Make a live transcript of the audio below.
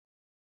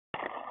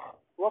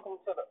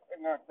Welcome to the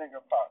Ignorant Thinker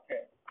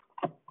podcast.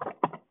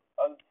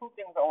 There's two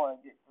things I want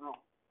to get through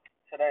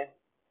today.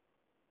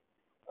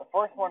 The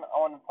first one I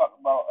want to talk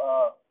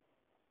about.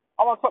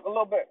 I want to talk a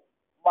little bit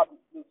about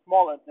the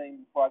smaller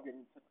thing before I get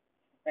into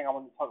the thing I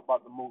want to talk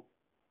about the most.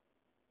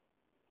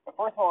 The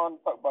first one I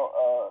want to talk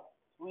about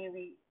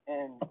Sweezy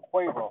and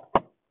Quavo.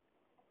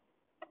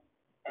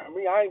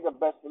 I ain't the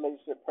best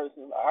relationship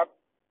person. I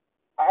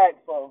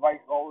ask for advice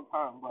all the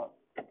time, but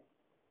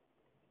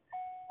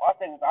my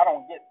thing is I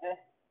don't get this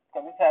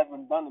because this has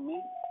been done to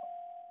me.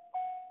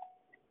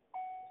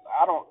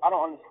 I don't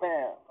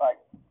understand. Like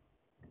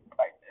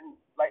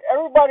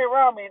everybody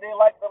around me, they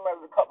like them as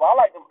a couple. I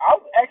like them. I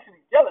was actually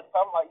jealous.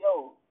 I'm like,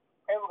 yo,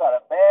 Quavo got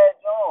a bad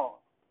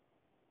job,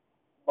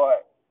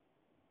 but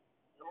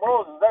the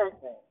morals is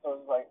everything. So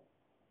it's like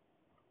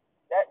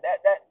that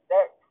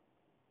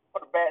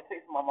put a bad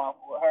taste in my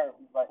mouth with her.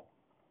 It's like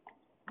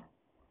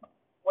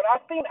when I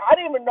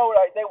didn't even know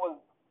like they was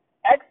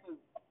exes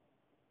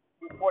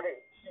before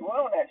she went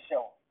on that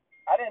show.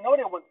 I didn't know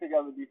they were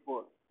together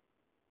before.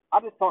 I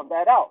just found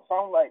that out. So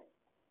I'm like,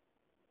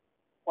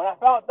 when I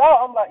found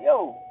out, I'm like,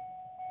 yo,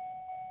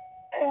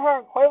 ain't her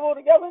and Quavo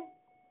together?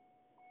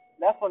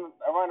 That's when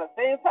around the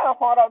same time I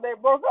found out they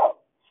broke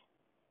up.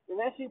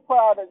 And then she put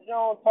out a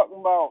Jones talking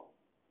about,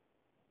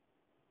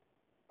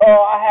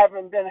 oh, I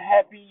haven't been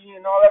happy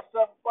and all that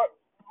stuff. But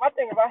my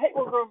thing is, I hate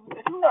when girls,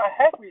 if you're not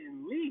happy,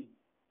 then leave.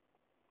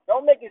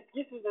 Don't make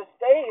excuses to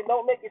stay and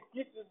don't make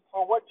excuses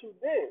for what you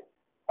did.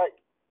 Like,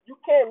 you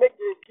can't make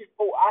the excuse,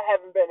 oh, I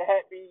haven't been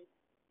happy.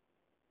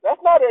 That's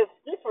not an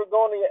excuse for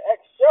going to your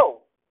ex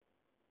show.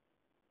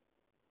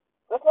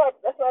 That's not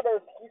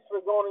an excuse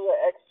for going to your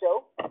ex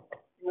show.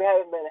 You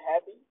haven't been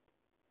happy.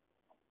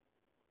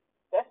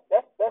 That's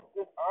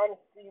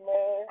dishonesty,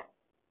 man.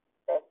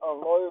 That's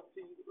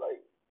unloyalty.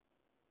 Like,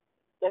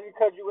 just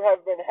because you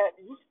haven't been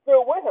happy, you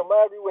still with him.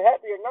 Whether you were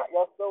happy or not,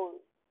 y'all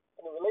still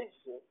in a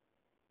relationship.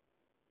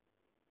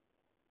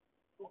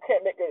 You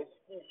can't make an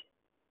excuse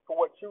for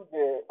what you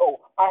did.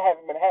 Oh, I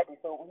haven't been happy,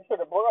 so you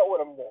should have broke up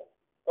with him then.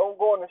 Don't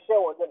go on the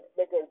show and then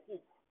make an excuse.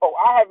 Oh,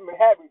 I haven't been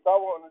happy, so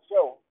I went on the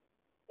show.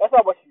 That's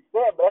not what she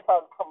said, but that's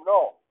how it's coming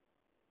off.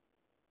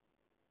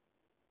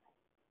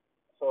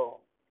 So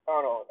I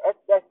don't know.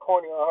 That's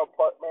corny on her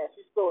part, man.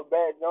 She's still a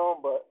bad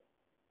Joan, but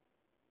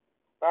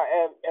not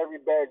every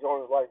bad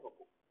Joan is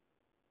likable.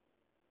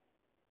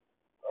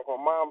 Like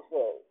my mom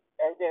said,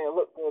 everything that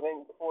look good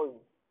ain't for you.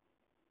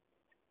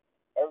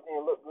 Everything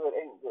that look good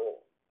ain't good.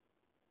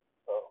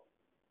 So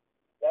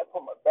that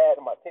put my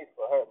bad in my taste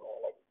for her, man.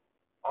 Like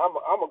I'm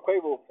a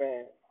Quavo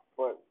fan,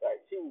 but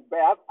like she was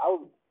bad. I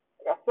was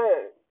like I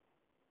said,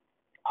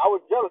 I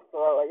was jealous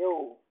because I was like,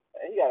 yo,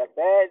 man, he got a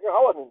bad Joan.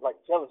 I wasn't like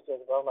jealous, but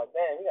I was like,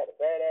 damn, he got a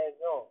bad ass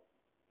Joan.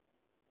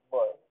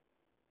 But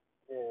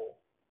yeah,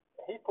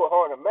 he put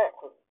her on the map.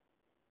 Cause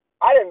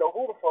I didn't know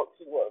who the fuck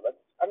she was. Like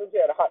I knew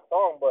she had a hot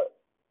song, but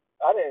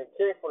I didn't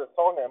care for the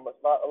song that much.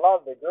 A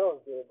lot of the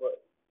girls did, but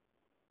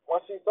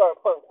once she started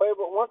putting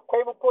once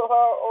Quavo put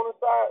her on the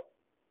side,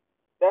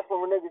 that's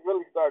when the niggas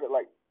really started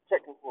like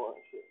checking for her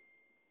and shit.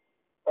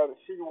 Whether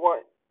she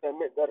want to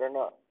admit that or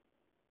not.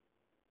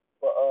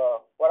 But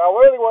what I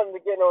really wanted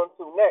to get on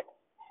to next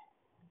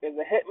is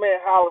the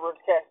Hitman Holla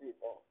vs. Cassidy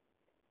thing.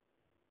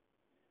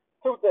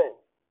 Two things.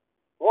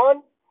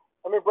 One,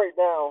 let me break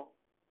down.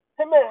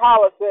 Hitman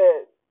Holla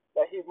said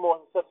that he's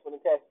more successful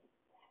than Cassidy.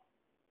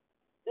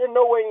 There's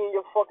no way in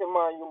your fucking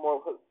mind you're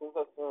more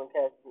successful than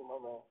Cassidy, my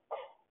man.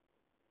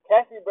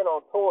 Cassidy been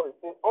on tours,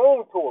 his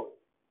own tours.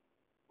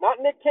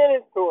 Not Nick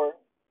Cannon's tour.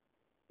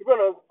 He's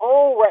been on his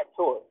own rap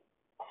tour.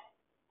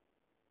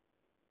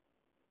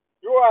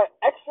 You are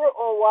extra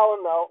on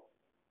Wild 'N Out.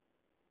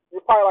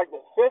 You're probably like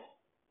the fifth.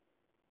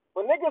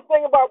 When niggas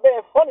think about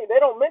being funny,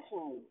 they don't mention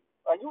you.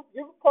 Like you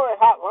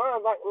playing hot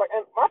lines. Like,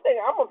 and my thing,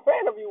 I'm a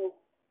fan of you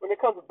when it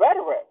comes to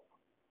battle rap.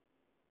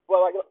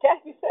 But like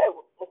Cassidy said,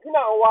 if you're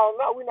not on Wild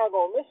 'N Out, we're not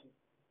gonna miss you.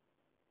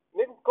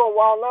 Niggas going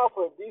Wild 'N Out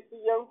for DC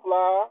Young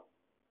Fly,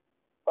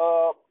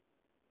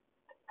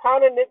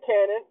 Connor Nick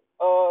Cannon,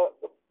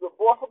 the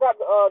boy I forgot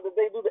that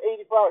they do the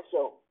 85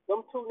 show.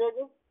 Them two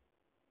niggas.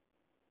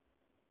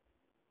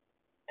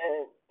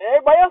 And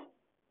everybody else,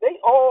 they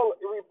all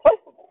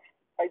irreplaceable.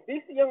 Like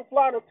DC Young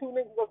Fly, the two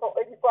niggas that's on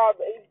 85,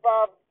 the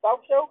 85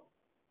 South Show,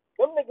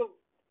 them niggas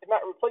is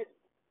not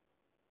replaceable.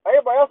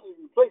 Everybody else is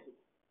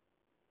replaceable.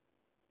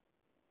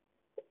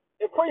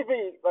 And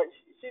Preview, like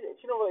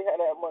she don't really have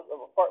that much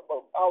of a part,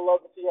 but I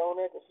love to see her on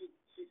there because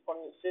she's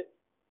funny as shit.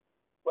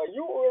 But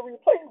you were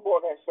replaceable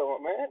on that show,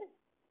 man.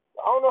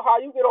 I don't know how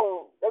you get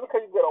on. That's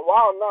because you get a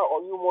Wild now, or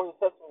you more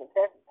successful than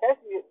Cassidy.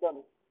 Cassidy has done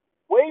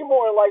way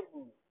more in life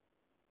than you.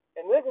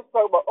 And niggas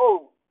talk about,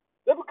 oh,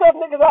 just because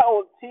niggas not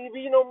on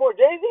TV no more.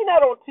 Jay-Z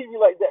not on TV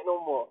like that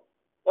no more.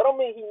 That don't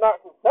mean he's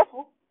not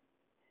successful.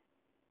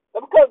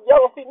 Just because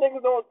y'all don't see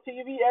niggas on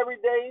TV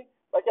every day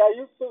like y'all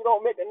used to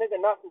don't make a nigga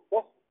not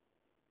successful.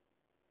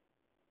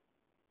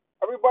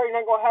 Everybody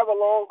not gonna have a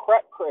long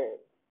crack cred.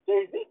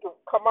 Jay-Z can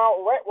come out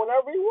and rap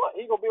whenever he want.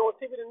 He gonna be on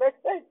TV the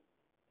next day.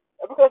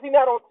 And because he's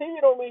not on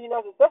TV don't mean he's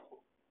not successful.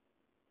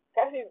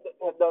 Cassidy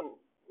has done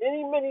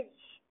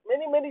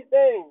many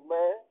things,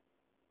 man.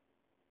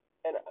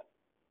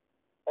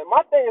 And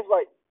my thing is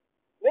like,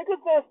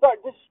 niggas didn't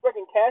start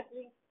disrespecting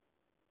Cassidy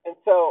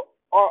until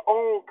our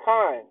own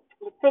kind,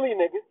 the Philly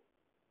niggas.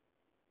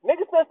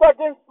 Niggas didn't start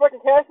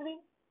disrespecting Cassidy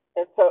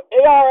until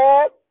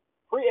ARAB,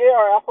 free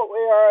ARAB, I fuck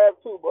with ARAB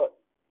too, but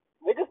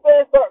niggas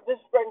didn't start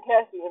disrespecting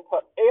Cassidy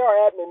until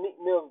ARAB and Meek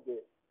Mills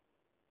did.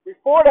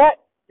 Before that,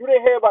 you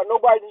didn't hear about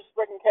nobody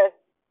disrespecting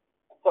Cassidy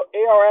until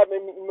ARAB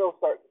and Meek Mills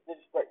started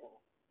disrespecting him.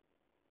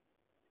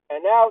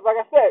 And now, like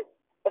I said,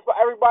 that's why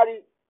everybody.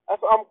 That's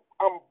why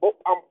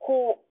I'm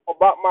cool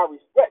about my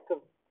respect.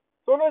 Cause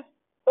as soon as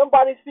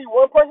somebody see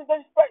one person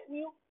disrespecting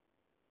you,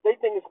 they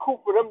think it's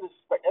cool for them to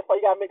respect. That's why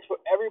you gotta make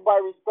sure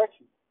everybody respects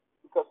you.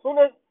 Because as soon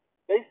as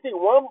they see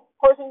one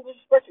person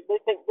disrespect you,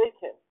 they think they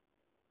can.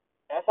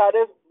 That's how it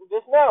is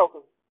just now.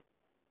 Cause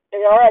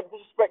ARAB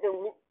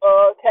disrespecting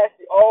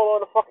Cassidy all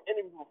on the fucking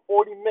interview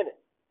for 40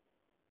 minutes.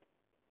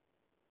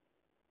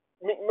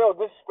 Meek Mill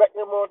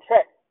disrespecting him on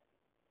track.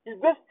 You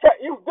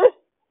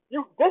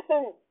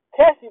dissing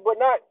Cassidy, but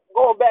not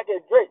going back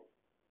at Drake,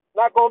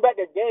 not going back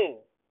at Game.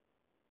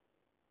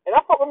 And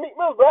I fuck with Meek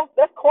Mill, but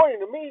that's corny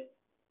to me.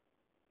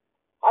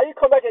 How you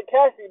come back at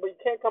Cassidy, but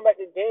you can't come back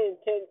at Game,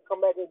 can't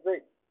come back at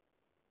Drake?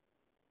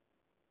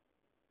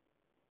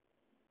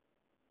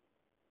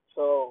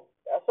 So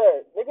I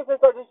said, niggas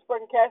didn't start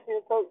disrespecting Cassidy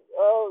until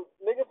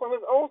niggas from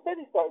his own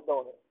city started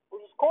doing it,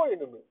 which is corny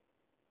to me.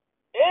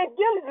 And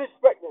Gilly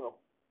disrespecting him,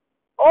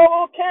 all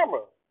on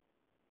camera.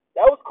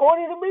 That was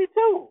corny to me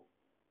too.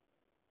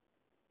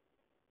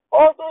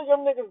 All three of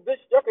them niggas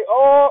bitch, y'all could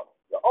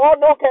all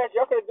know Cash,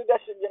 y'all could have did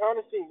that shit behind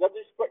the scenes. Y'all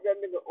disrespect that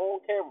nigga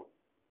on camera.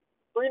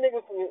 3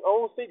 niggas from his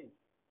own city.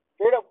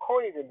 Straight up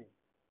corny to me.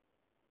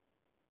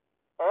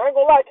 I ain't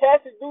gonna lie,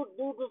 Cassie do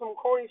some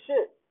corny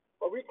shit.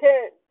 But we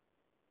can't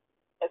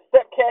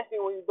accept Cassie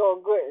when he's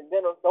doing good and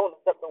then don't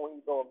accept him when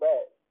he's doing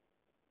bad.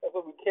 That's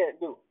what we can't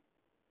do.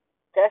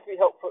 Cassie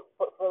helped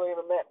put Philly in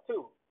the map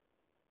too.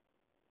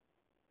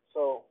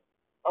 So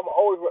I'ma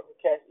always rep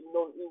for Cassidy, you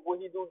know, when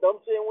he do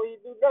dumb shit and when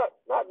he do not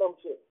dumb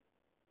shit.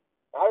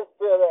 I just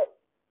feel that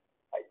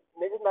like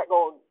niggas not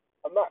going.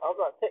 I'm not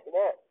taking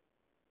that.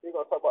 He's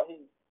gonna talk about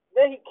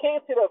Then he came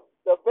to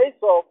the face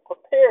off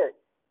prepared.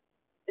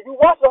 If you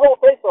watch the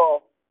whole face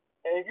off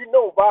and if you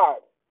know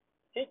vibes,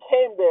 he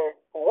came there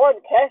for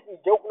one. Cassidy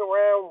joking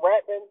around,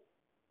 rapping,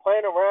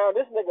 playing around.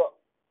 This nigga,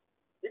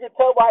 you can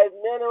tell by his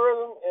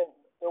mannerism and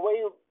the way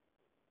he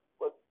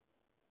was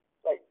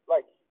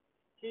like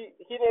he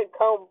didn't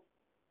come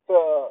to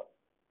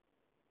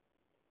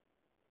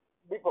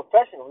be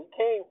professional. He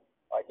came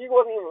like he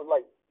wasn't even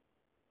like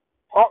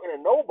talking to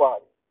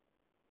nobody.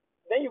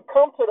 Then you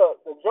come to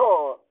the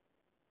joint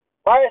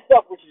by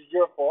yourself, which is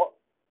your fault.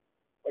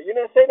 But you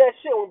didn't say that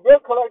shit when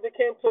Bill Collector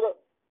came to the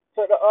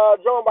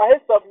joint by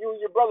himself. You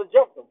and your brother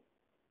jumped him.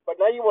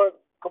 But now you want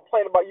to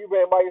complain about you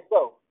being by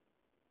yourself.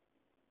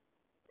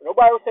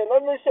 Nobody was saying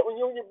none of this shit when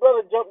you and your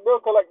brother jumped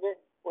Bill Collector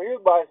when he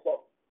was by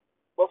himself.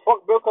 But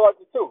fuck Bill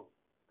Collector too.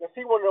 Because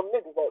he one of them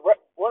niggas that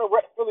want to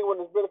rep Philly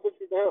when it's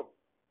beneficial to him.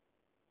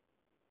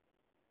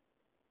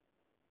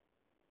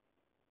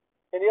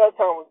 Any other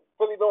time when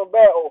Philly doing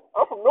bad, oh,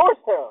 I'm from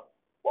Norristown.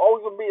 We're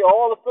always going to be at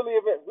all the Philly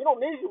events. We don't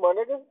need you, my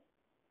nigga.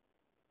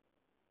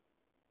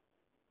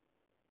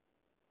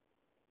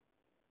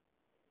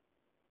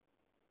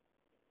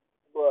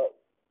 But,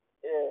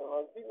 yeah,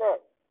 like, he's not,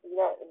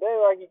 and then,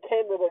 like, he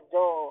came to the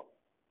joint.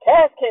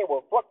 Cass came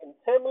with fucking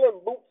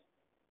Timberland boots,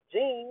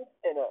 jeans,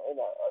 and a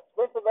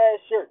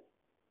expensive-ass shirt.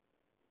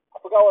 I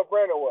forgot what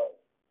brand it was.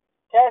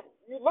 Cass,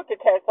 you look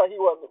at Cass how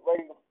he wasn't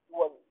ready, he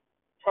wasn't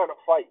trying to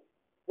fight.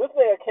 This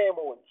nigga came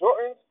in with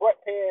Jordans,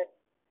 sweatpants,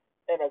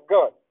 and a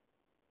gun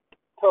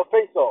to a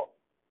face-off.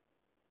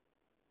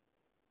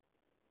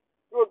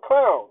 You a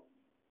clown.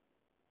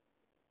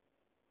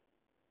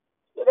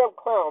 Straight up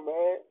clown,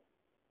 man.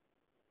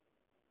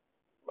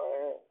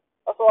 Man.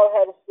 That's all I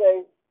had to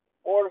say.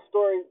 More of the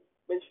story,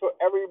 make sure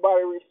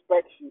everybody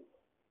respects you.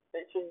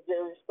 Make sure you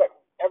get respect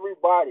from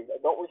everybody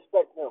that don't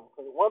respect them.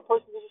 Because if one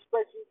person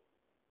disrespects you,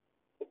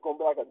 it's going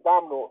to be like a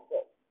domino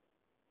effect.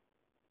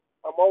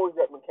 I'm always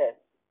repping Cass.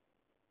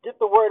 Get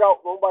the word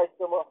out. Nobody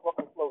steal my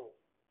fucking clothing.